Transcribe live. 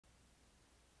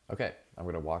Okay, I'm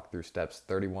going to walk through steps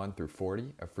 31 through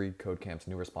 40 of FreeCodeCamp's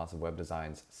new responsive web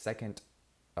design's second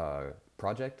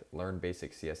project, Learn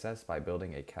Basic CSS by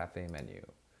Building a Cafe Menu.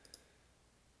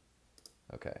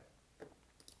 Okay,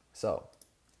 so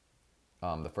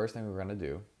the first thing we're going to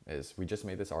do is we just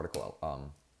made this article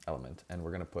element, and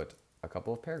we're going to put a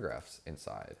couple of paragraphs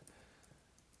inside,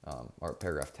 or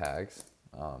paragraph tags.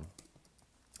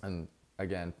 And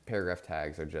again, paragraph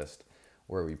tags are just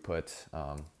where we put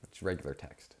regular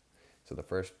text. So the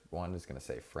first one is going to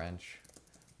say French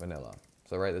vanilla.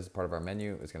 So right, this is part of our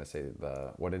menu. It's going to say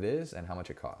what it is and how much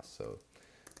it costs. So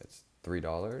it's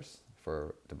 $3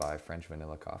 to buy French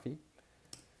vanilla coffee.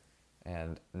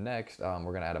 And next, we're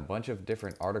going to add a bunch of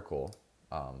different article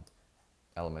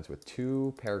elements with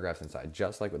 2 paragraphs inside,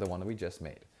 just like with the one that we just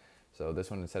made. So this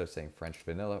one, instead of saying French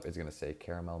vanilla, is going to say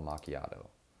caramel macchiato.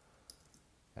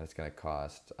 And it's going to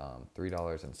cost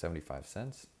 $3.75.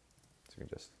 So we can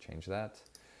just change that.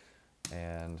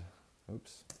 And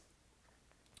oops,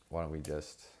 why don't we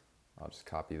I'll just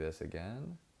copy this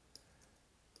again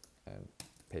and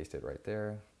paste it right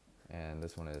there. And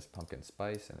this one is pumpkin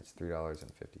spice, and it's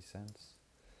 $3.50.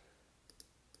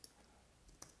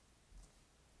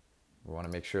 We want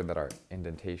to make sure that our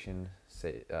indentation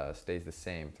stays the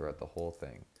same throughout the whole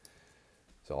thing.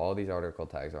 So all these article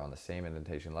tags are on the same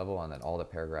indentation level, and then all the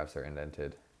paragraphs are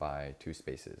indented by 2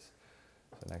 spaces.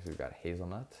 So next we've got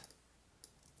hazelnut,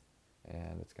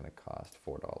 and it's going to cost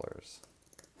 $4.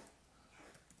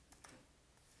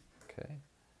 Okay,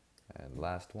 and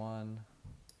last one,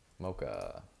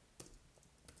 mocha.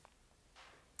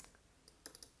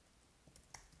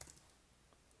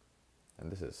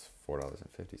 And this is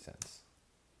 $4.50.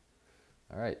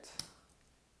 All right,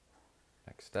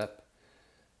 next step.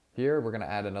 Here we're going to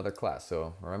add another class.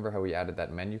 So remember how we added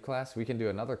that menu class? We can do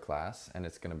another class, and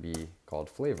it's going to be called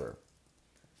flavor.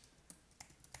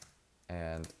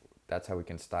 And that's how we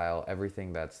can style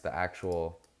everything that's the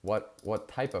actual, what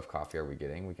type of coffee are we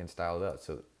getting? We can style that.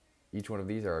 So each one of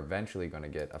these are eventually going to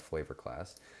get a flavor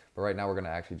class. But right now we're going to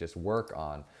actually just work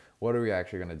on what are we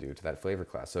actually going to do to that flavor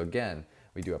class. So again,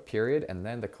 we do a period and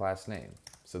then the class name.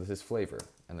 So this is flavor.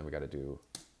 And then we got to do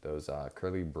those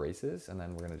curly braces. And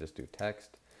then we're going to just do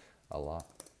text,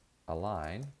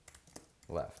 align,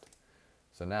 left.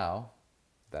 So now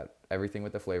that everything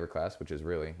with the flavor class, which is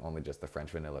really only just the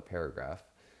French vanilla paragraph,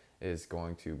 is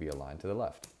going to be aligned to the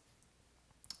left.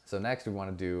 So next we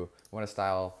want to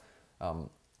style,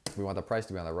 we want the price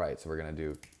to be on the right. So we're going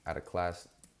to add a class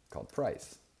called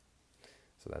price.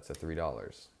 So that's a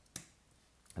 $3.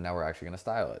 And now we're actually going to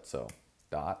style it. So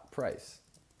dot price.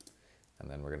 And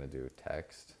then we're going to do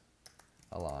text,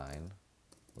 align,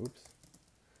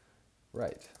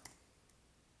 right.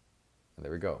 And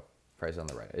there we go. Price on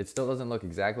the right. It still doesn't look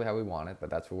exactly how we want it, but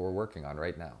that's what we're working on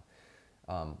right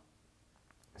now.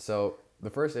 So the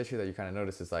first issue that you kind of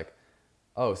notice is like,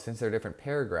 oh, since they're different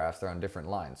paragraphs, they're on different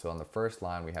lines. So on the first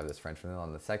line, we have this French vanilla.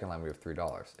 On the second line, we have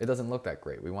 $3. It doesn't look that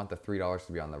great. We want the $3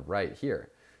 to be on the right here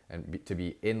and to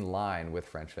be in line with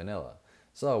French vanilla.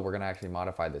 So we're going to actually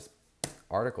modify this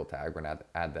article tag. We're going to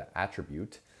add the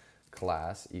attribute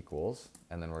class equals,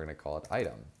 and then we're going to call it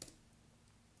item.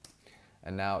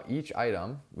 And now each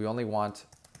item, we only want,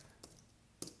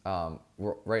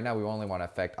 right now we only want to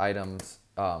affect items,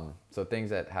 so things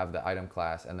that have the item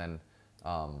class, and then,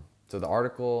 so the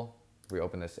article, we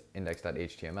open this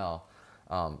index.html,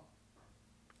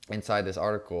 inside this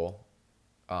article,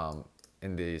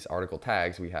 in these article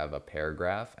tags, we have a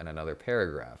paragraph and another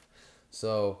paragraph.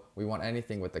 So we want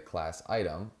anything with the class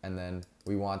item, and then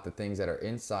we want the things that are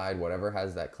inside whatever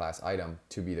has that class item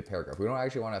to be the paragraph. We don't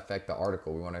actually want to affect the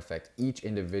article. We want to affect each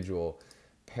individual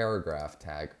paragraph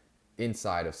tag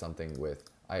inside of something with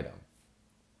item.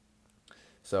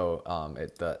 So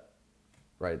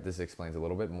this explains a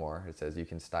little bit more. It says you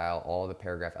can style all the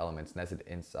paragraph elements nested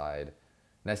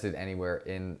anywhere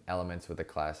in elements with a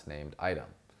class named item.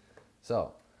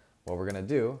 So what we're going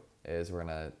to do is we're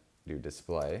going to do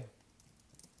display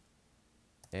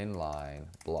inline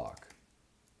block.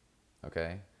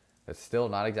 Okay, it's still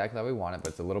not exactly how we want it, but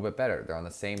it's a little bit better. They're on the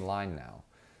same line now.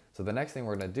 So the next thing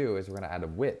we're going to do is we're going to add a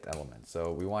width element.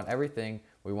 So we want everything.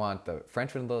 We want the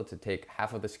French vanilla to take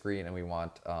half of the screen, and we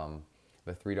want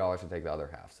the $3 to take the other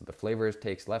half. So the flavors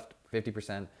takes left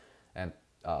 50%, and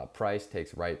price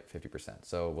takes right 50%.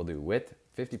 So we'll do width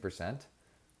 50%.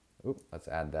 Oop, let's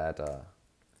add that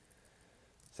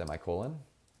semicolon.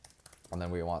 And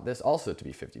then we want this also to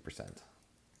be 50%.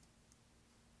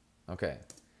 Okay,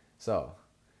 so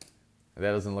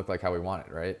that doesn't look like how we want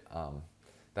it, right?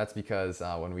 That's because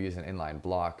when we use an inline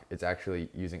block, it's actually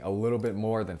using a little bit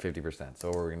more than 50%. So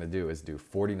what we're gonna do is do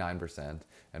 49%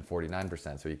 and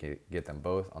 49% so you can get them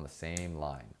both on the same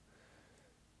line.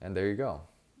 And there you go,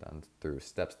 done through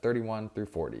steps 31 through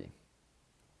 40.